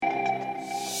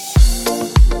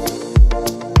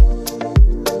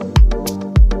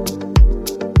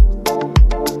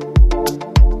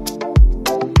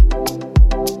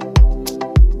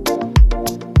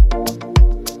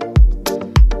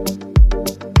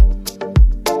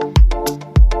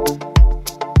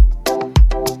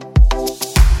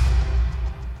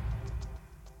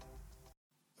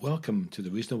Welcome to the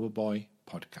Reasonable Boy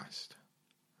podcast.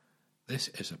 This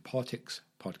is a politics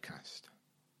podcast.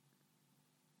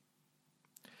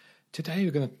 Today we're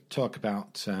going to talk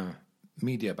about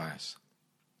media bias.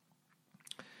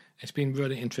 It's been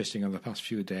really interesting over the past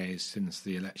few days since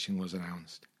the election was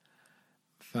announced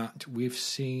that we've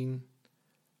seen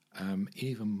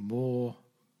even more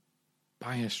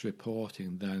biased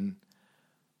reporting than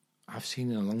I've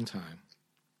seen in a long time.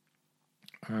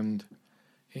 And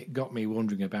it got me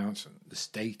wondering about the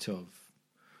state of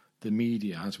the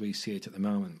media as we see it at the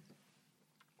moment.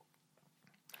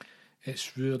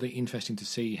 It's really interesting to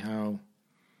see how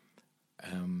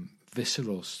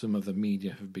visceral some of the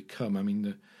media have become. I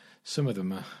mean, some of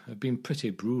them have been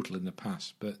pretty brutal in the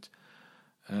past, but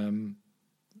the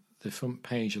front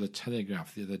page of the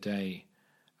Telegraph the other day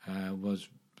was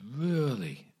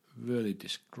really, really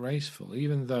disgraceful,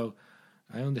 even though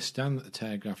I understand that the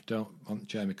Telegraph don't want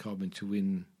Jeremy Corbyn to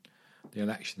win the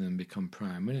election and become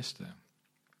Prime Minister.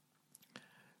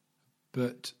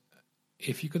 But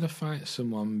if you're going to fight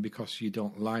someone because you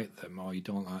don't like them or you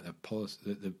don't like the policy,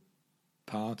 the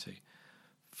party,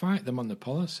 fight them on the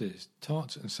policies.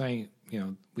 Talk to and say,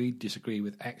 we disagree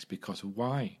with X because of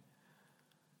Y.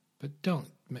 But don't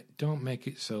make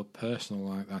it so personal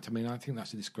like that. I mean, I think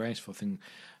that's a disgraceful thing.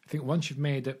 I think once you've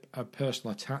made a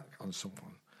personal attack on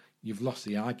someone, you've lost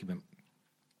the argument.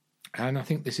 And I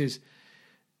think this is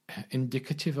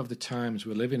indicative of the times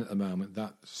we're living at the moment,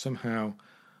 that somehow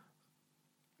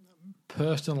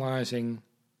personalising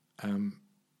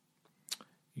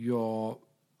your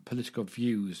political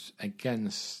views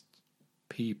against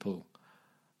people,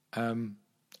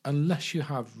 unless you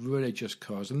have really just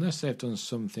cause, unless they've done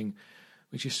something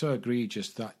which is so egregious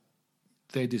that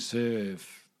they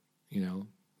deserve,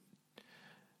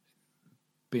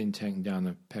 being taken down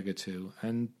a peg or two.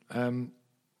 And I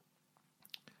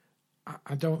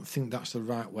don't think that's the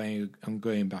right way of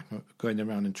going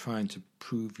around and trying to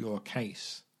prove your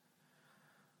case.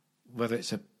 Whether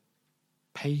it's a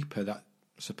paper that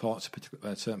supports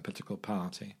a certain political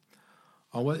party,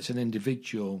 or whether it's an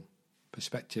individual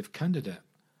prospective candidate.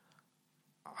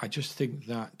 I just think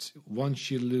that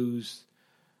once you lose,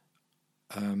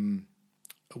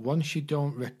 once you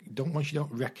don't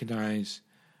recognise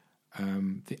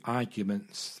the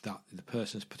arguments that the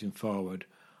person's putting forward,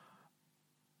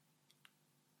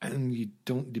 and you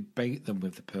don't debate them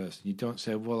with the person, you don't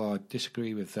say, well, I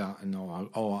disagree with that, and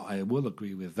or I will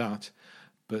agree with that,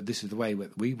 but this is the way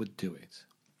that we would do it.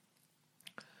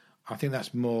 I think that's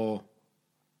it's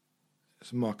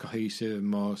a more cohesive,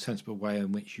 more sensible way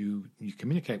in which you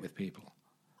communicate with people.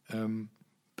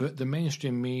 But the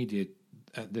mainstream media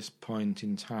at this point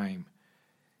in time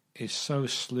is so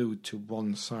slewed to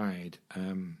one side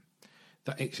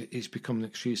that it's become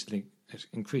increasingly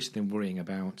worrying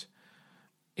about,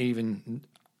 even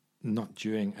not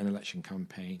during an election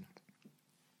campaign,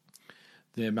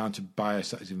 the amount of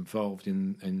bias that is involved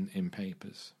in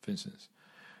papers, for instance.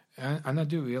 And I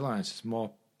do realise there's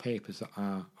more papers that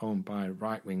are owned by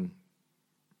right-wing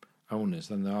owners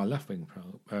than there are left-wing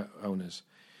owners.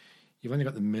 You've only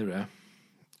got the Mirror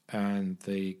and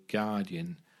the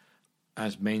Guardian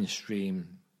as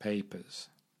mainstream papers.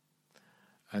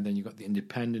 And then you've got the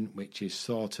Independent, which is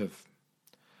sort of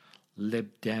Lib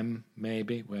Dem,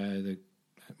 maybe,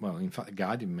 in fact, the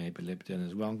Guardian may be Lib Dem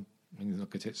as well, when you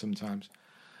look at it sometimes.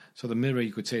 So the Mirror,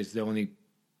 you could say, is the only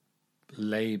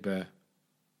Labour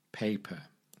paper.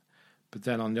 But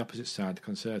then on the opposite side, the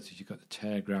Conservatives, you've got the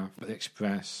Telegraph, the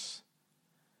Express,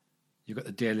 you've got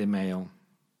the Daily Mail,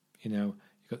 you've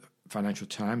got the Financial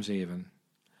Times even.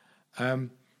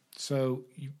 So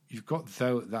you've got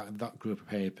that group of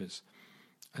papers.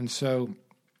 And so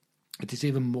it is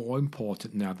even more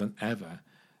important now than ever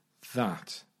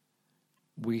that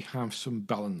we have some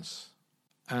balance.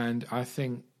 And I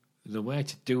think the way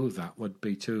to do that would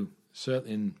be to,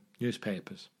 certainly in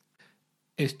newspapers,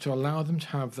 is to allow them to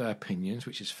have their opinions,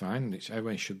 which is fine, which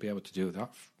everyone should be able to do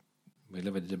that. We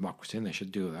live in a democracy and they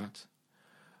should do that.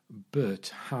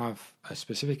 But have a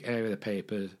specific area of the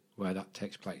paper where that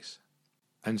takes place.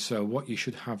 And so what you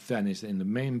should have then is in the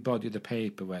main body of the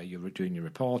paper where you're doing your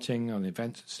reporting on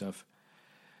events and stuff,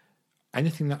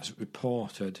 anything that's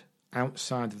reported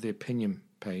outside of the opinion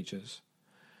pages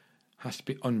has to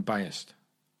be unbiased.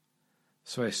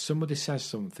 So if somebody says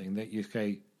something that you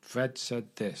say, Fred said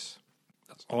this,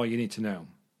 that's all you need to know.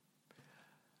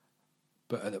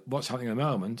 But what's happening at the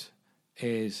moment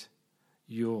is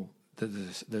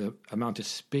the amount of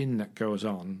spin that goes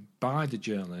on by the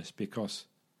journalist, because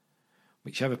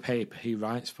whichever paper he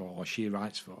writes for or she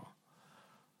writes for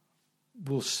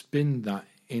will spin that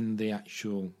in the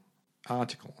actual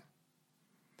article.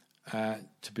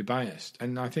 to be biased.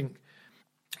 And I think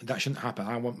that shouldn't happen.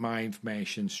 I want my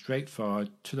information straightforward,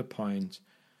 to the point,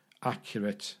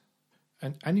 accurate.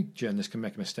 And any journalist can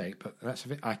make a mistake, but let's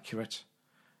have it accurate.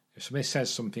 If somebody says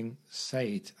something,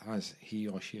 say it as he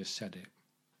or she has said it.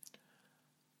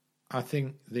 I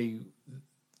think the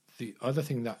other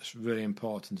thing that's really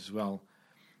important as well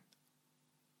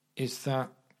is that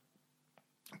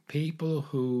people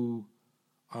who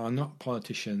are not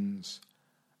politicians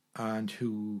and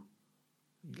who,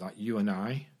 like you and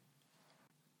I,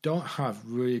 don't have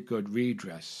really good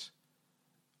redress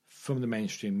from the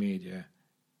mainstream media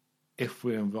if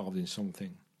we're involved in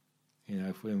something.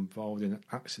 If we're involved in an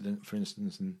accident, for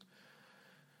instance, and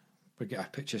we get our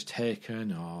pictures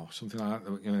taken or something like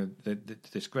that, the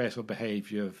disgraceful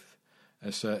behaviour of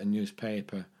a certain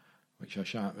newspaper, which I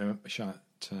shan't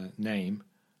name,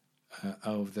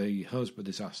 of the Hillsborough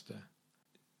disaster,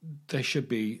 there should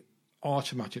be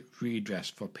automatic redress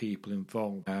for people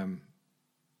involved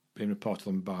being reported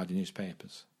on by the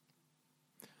newspapers.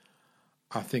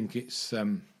 I think it's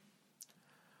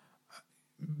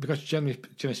because generally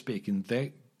speaking,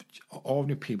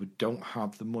 ordinary people don't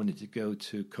have the money to go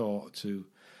to court to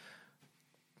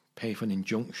pay for an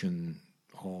injunction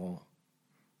or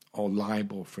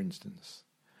libel, for instance.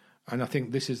 And I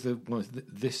think this is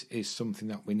this is something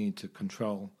that we need to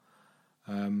control.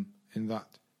 In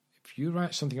that, if you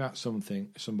write something about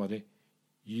somebody,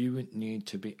 you need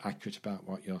to be accurate about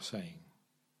what you're saying.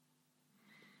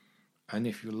 And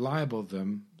if you libel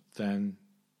them, then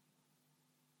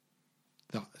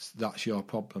that's your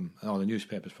problem, or the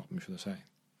newspaper's problem, should I say.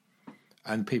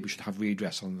 And people should have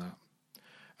redress on that.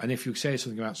 And if you say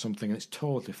something about something and it's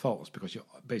totally false because you're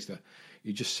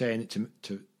just saying it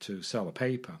to sell a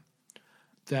paper,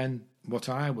 then what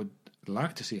I would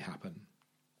like to see happen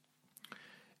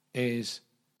is,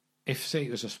 if, say,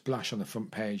 it was a splash on the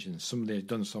front page and somebody had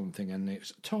done something and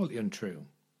it's totally untrue,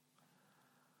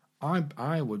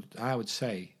 I would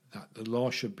say that the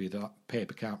law should be that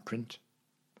paper can't print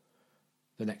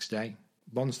the next day.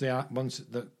 Once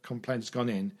the complaint has gone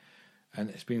in and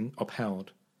it's been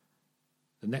upheld,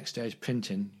 the next day's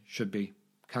printing should be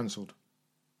cancelled.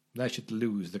 They should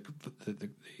lose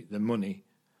the money,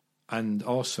 and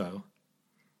also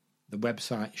the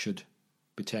website should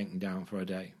be taken down for a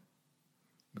day,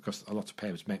 because a lot of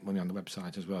papers make money on the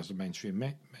website as well as the mainstream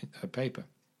paper.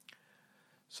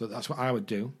 So that's what I would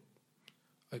do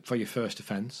for your first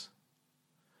offence.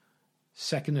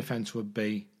 Second offence would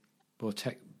be, we'll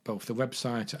take both the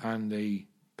website and the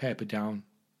paper down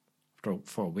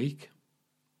for a week,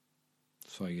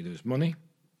 so you lose money.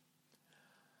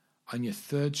 And your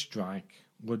third strike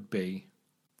would be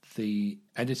the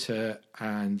editor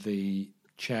and the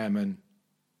chairman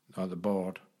or the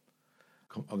board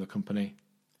of the company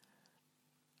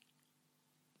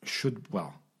should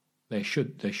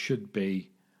be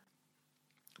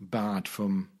barred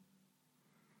from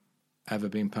ever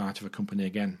being part of a company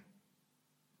again.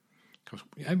 Because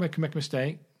everybody can make a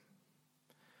mistake.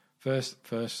 First,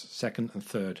 second, and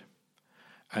third.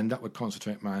 And that would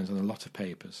concentrate minds on a lot of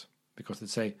papers, because they'd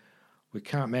say, we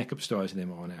can't make up stories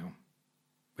anymore now.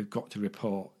 We've got to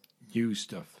report news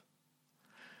stuff.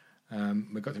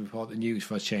 We've got to report the news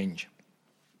for a change.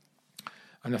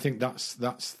 And I think that's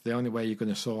the only way you're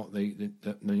going to sort the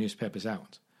newspapers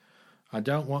out. I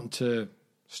don't want to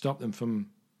stop them from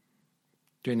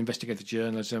doing investigative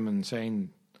journalism and saying,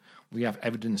 we have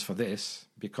evidence for this,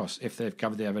 because if they've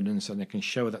gathered the evidence and they can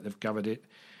show that they've gathered it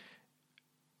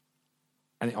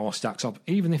and it all stacks up,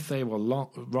 even if they were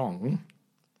wrong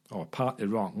or partly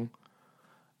wrong,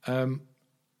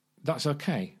 that's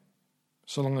okay,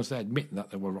 so long as they admit that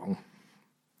they were wrong.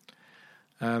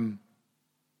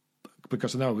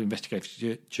 Because I know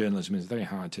investigative journalism is very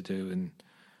hard to do, and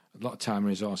a lot of time and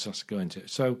resources has to go into it.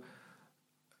 So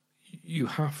you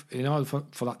have, in order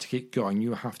for that to keep going,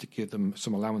 you have to give them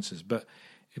some allowances. But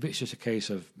if it's just a case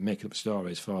of making up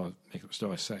stories for making up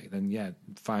stories' sake, then yeah,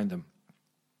 find them.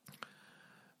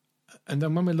 And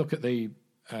then when we look at the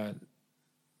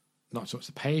not so much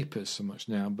the papers so much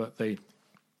now, but the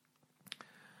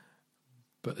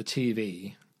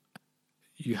TV,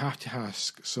 you have to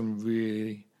ask some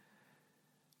really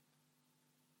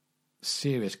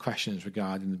serious questions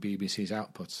regarding the BBC's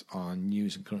outputs on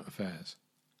news and current affairs.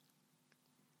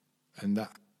 And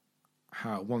that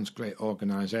how once great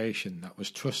organisation that was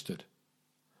trusted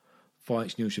for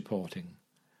its news reporting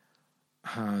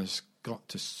has got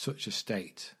to such a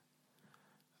state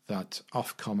that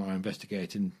Ofcom are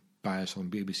investigating bias on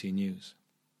BBC News.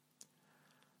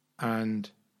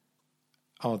 And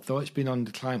although it's been on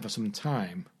decline for some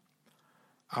time,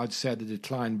 I'd say the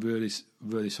decline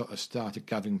really sort of started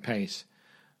gathering pace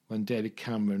when David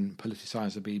Cameron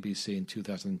politicised the BBC in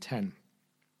 2010.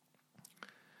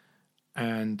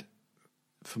 And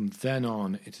from then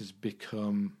on, it has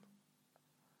become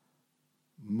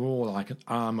more like an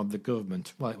arm of the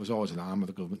government. Well, it was always an arm of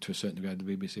the government to a certain degree,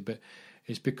 the BBC, but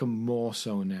it's become more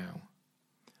so now.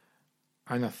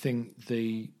 And I think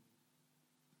the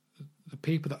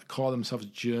people that call themselves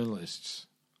journalists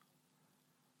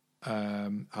are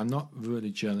not really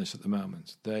journalists at the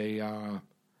moment. They are,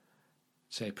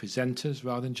 say, presenters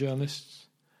rather than journalists,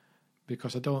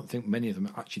 because I don't think many of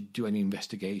them actually do any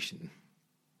investigation.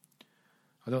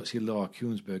 I don't see Laura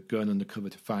Kuenssberg going undercover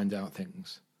to find out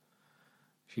things.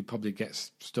 She probably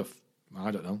gets stuff,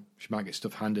 I don't know, she might get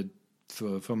stuff handed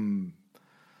from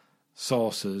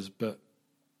sources, but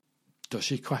does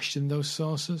she question those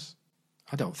sources?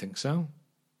 I don't think so.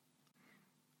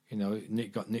 You know,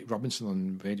 got Nick Robinson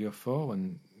on Radio 4,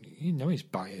 and you know he's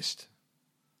biased.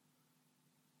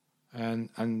 And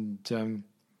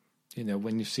you know,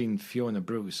 when you've seen Fiona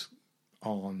Bruce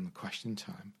on Question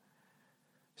Time,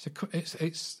 it's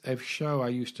a show I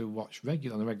used to watch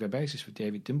on a regular basis with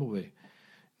David Dimbleby.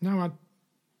 Now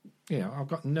I've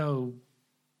got no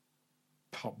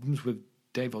problems with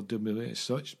David Dimbleby as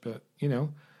such, but you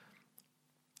know,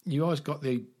 you always got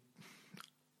the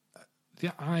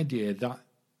idea that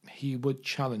he would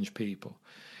challenge people.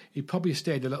 He probably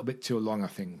stayed a little bit too long, I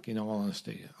think, in all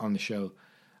honesty, on the show.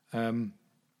 I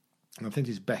think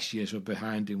his best years were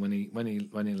behind him when he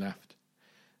left.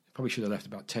 He probably should have left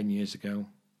about 10 years ago.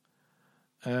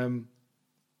 But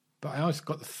I always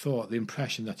got the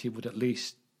impression that he would at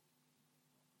least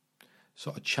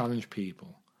sort of challenge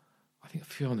people. I think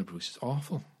Fiona Bruce is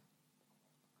awful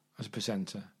as a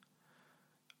presenter.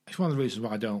 It's one of the reasons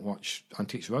why I don't watch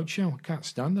Antiques Roadshow. I can't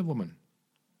stand the woman.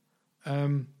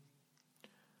 And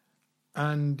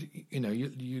you know,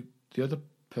 you the other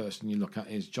person you look at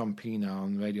is John Pienaar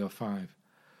on Radio 5.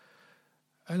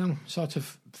 And I'm sort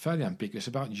of fairly ambiguous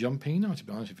about John Pienaar, to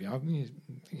be honest with you. I think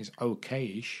he's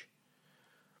okay-ish.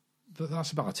 But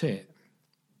that's about it.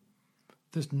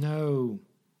 There's no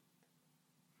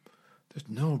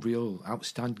real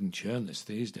outstanding journalist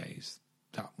these days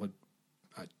that would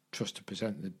trust to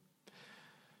present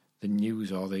the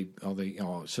news or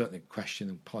certainly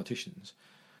question politicians.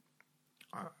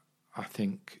 I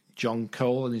think John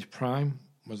Cole in his prime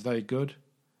was very good.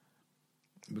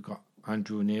 We've got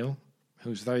Andrew Neil,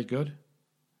 who's very good.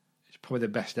 He's probably the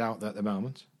best out there at the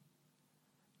moment.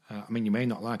 I mean, you may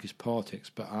not like his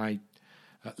politics, but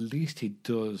at least he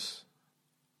does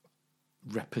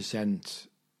represent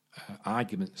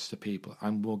arguments to people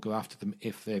and will go after them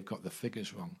if they've got the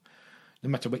figures wrong, no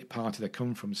matter which party they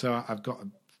come from. So I've got a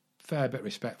fair bit of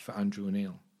respect for Andrew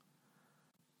Neil.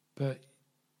 But,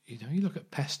 you know, you look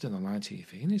at Peston on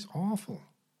ITV and it's awful.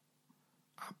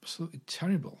 Absolutely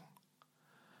terrible.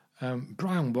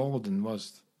 Brian Walden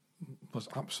was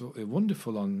absolutely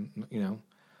wonderful on, you know,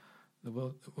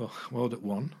 the World at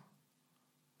One.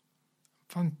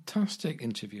 Fantastic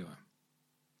interviewer.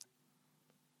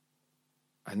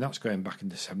 And that's going back in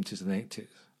the 70s and 80s.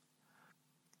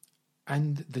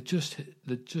 And there just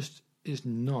is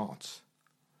not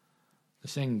the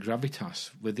same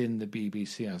gravitas within the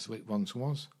BBC as it once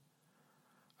was.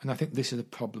 And I think this is the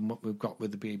problem what we've got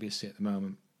with the BBC at the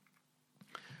moment.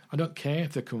 I don't care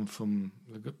if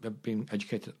they've been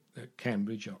educated at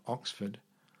Cambridge or Oxford.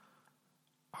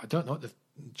 I don't know what they're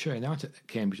churning out at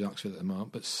Cambridge and Oxford at the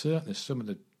moment, but certainly some of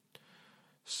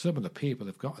the people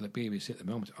they've got at the BBC at the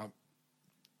moment are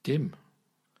dim.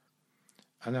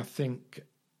 And I think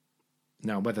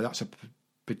now whether that's a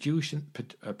producer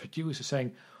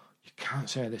saying, you can't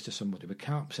say this to somebody, we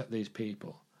can't upset these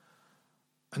people.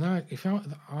 And if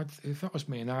that was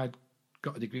me and I'd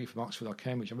got a degree from Oxford or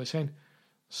Cambridge, I'd be saying,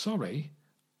 sorry,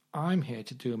 I'm here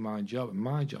to do my job, and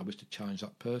my job is to challenge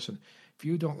that person. If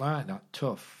you don't like that,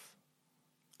 tough.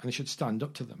 And they should stand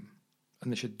up to them,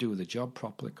 and they should do the job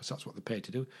properly, because that's what they're paid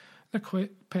to do. They're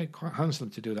paid quite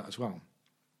handsomely to do that as well.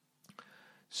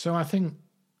 So I think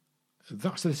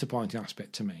that's the disappointing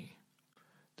aspect to me.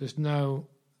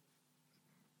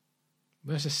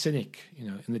 Where's the cynic, you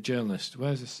know, in the journalist?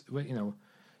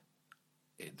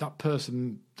 That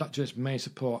person, that journalist may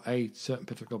support a certain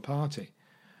political party,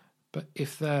 but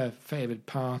if their favoured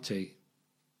party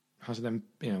has them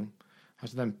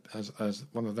as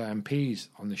one of their MPs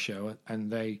on the show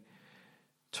and they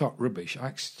talk rubbish,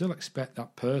 I still expect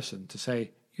that person to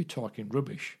say, you're talking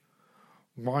rubbish.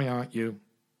 Why aren't you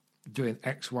doing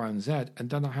X, Y, and Z? And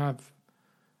then I have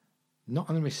not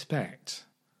only respect,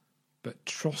 but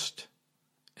trust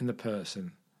in the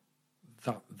person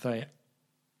that they're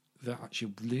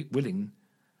actually willing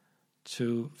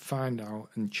to find out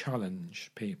and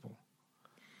challenge people.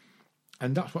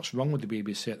 And that's what's wrong with the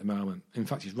BBC at the moment. In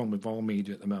fact, it's wrong with all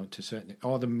media at the moment, to certainly,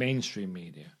 all the mainstream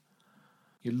media.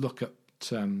 You look at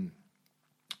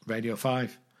Radio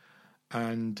 5,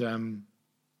 and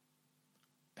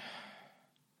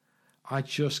I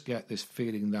just get this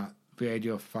feeling that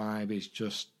Radio 5 is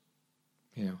just,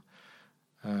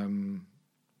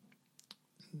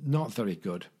 not very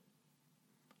good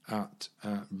at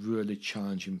really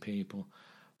challenging people.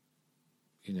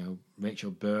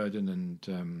 Rachel Burden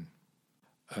and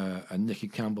Nicky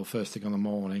Campbell first thing on the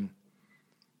morning.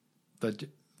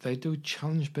 They do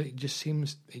challenge, but it just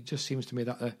seems to me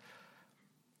that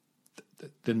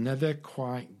they never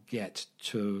quite get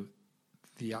to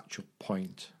the actual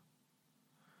point.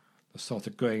 They're sort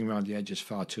of going around the edges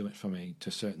far too much for me, to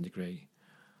a certain degree.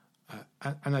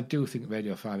 And I do think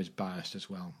Radio 5 is biased as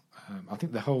well. I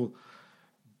think the whole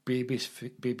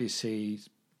BBC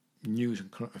News and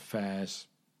Current Affairs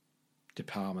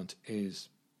department is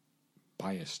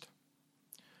biased.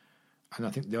 And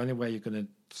I think the only way you're going to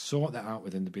sort that out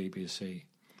within the BBC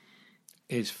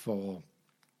is for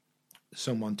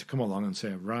someone to come along and say,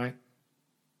 right,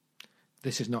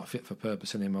 this is not fit for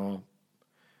purpose anymore.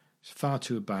 It's far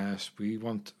too biased. We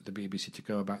want the BBC to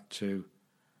go back to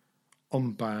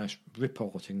unbiased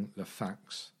reporting the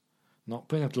facts, not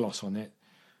putting a gloss on it,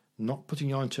 not putting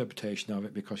your interpretation of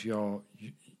it because you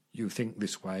think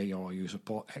this way or you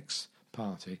support X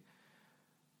party.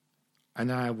 And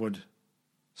I would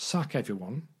sack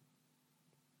everyone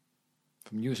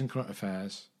from News and Current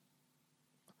Affairs,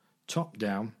 top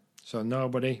down, so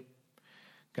nobody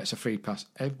gets a free pass,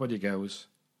 everybody goes,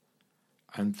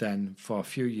 and then for a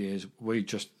few years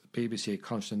BBC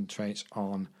concentrates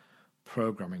on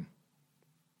programming.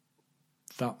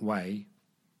 That way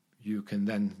you can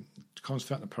then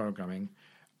concentrate on the programming,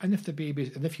 and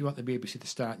if you want the BBC to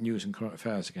start News and Current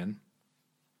Affairs again,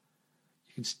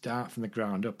 you can start from the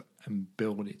ground up and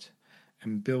build it,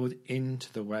 and build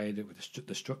into the way that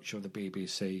the structure of the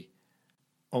BBC,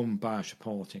 unbiased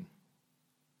reporting.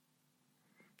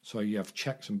 So you have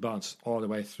checks and balances all the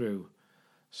way through.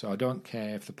 So I don't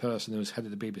care if the person who's head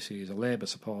of the BBC is a Labour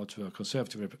supporter, a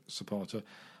Conservative supporter,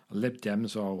 a Lib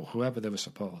Dems, or whoever they would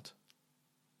support.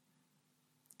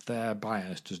 Their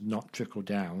bias does not trickle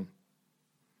down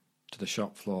to the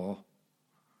shop floor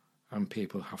and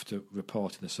people have to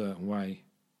report in a certain way.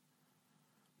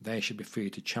 They should be free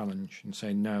to challenge and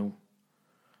say, no,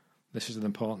 this is an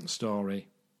important story.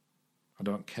 I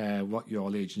don't care what your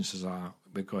allegiances are,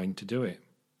 we're going to do it.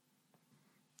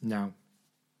 Now,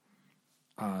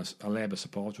 as a Labour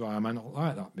supporter, I might not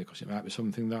like that because it might be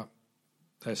something that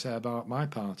they say about my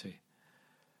party.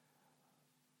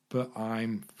 But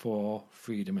I'm for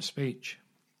freedom of speech.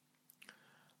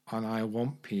 And I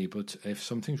want people to, if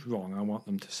something's wrong, I want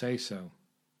them to say so.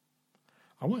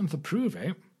 I want them to prove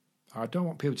it. I don't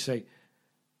want people to say,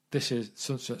 this is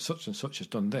such and such has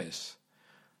done this,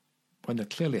 when they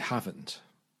clearly haven't,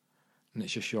 and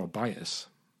it's just your bias.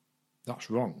 That's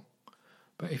wrong.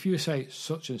 But if you say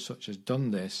such and such has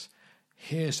done this,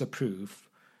 here's the proof,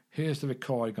 here's the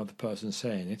recording of the person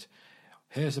saying it,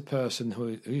 here's the person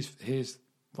who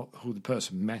the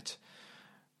person met,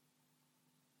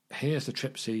 here's the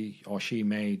trips he or she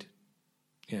made.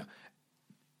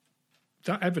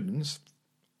 That evidence,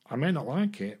 I may not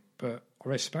like it, but I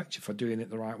respect you for doing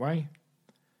it the right way.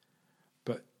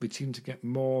 But we seem to get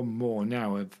more and more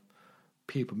now of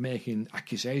people making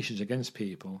accusations against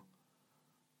people,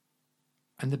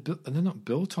 and they're not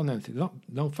built on anything.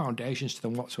 No foundations to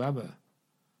them whatsoever.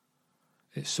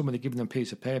 It's somebody giving them a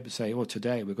piece of paper to say, oh,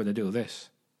 today we're going to do this,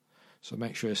 so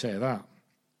make sure you say that.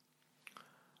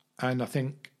 And I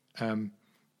think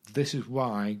this is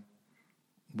why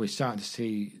we're starting to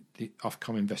see the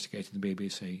Ofcom investigating the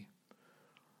BBC,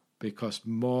 because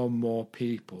more and more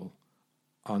people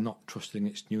are not trusting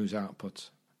its news output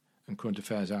and current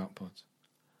affairs output.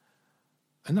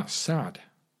 And that's sad.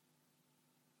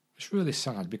 It's really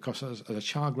sad, because as a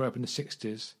child grew up in the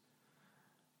 60s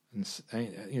and,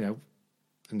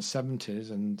 and 70s,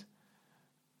 and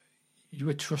you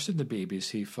were trusting the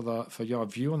BBC for your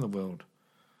view on the world.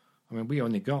 I mean, we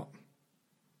only got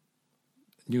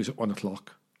news at 1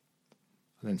 o'clock,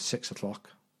 and then 6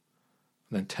 o'clock,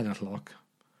 and then 10 o'clock,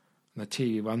 and the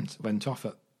TV went off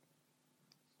at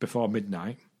before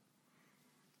midnight.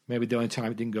 Maybe the only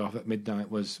time it didn't go off at midnight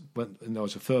was when there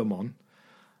was a film on.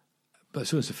 But as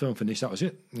soon as the film finished, that was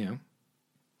it,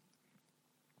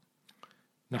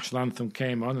 National Anthem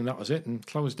came on, and that was it, and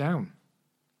closed down.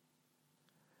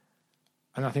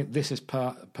 And I think this is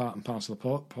part and parcel of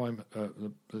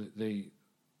the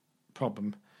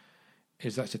problem,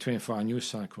 is that's a 24-hour news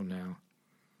cycle now.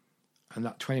 And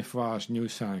that 24 hours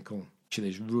news cycle actually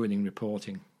is ruining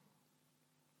reporting.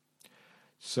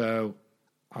 So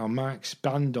I might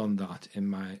expand on that in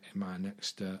my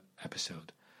next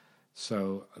episode.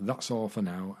 So that's all for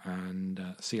now, and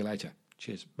see you later.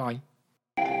 Cheers. Bye.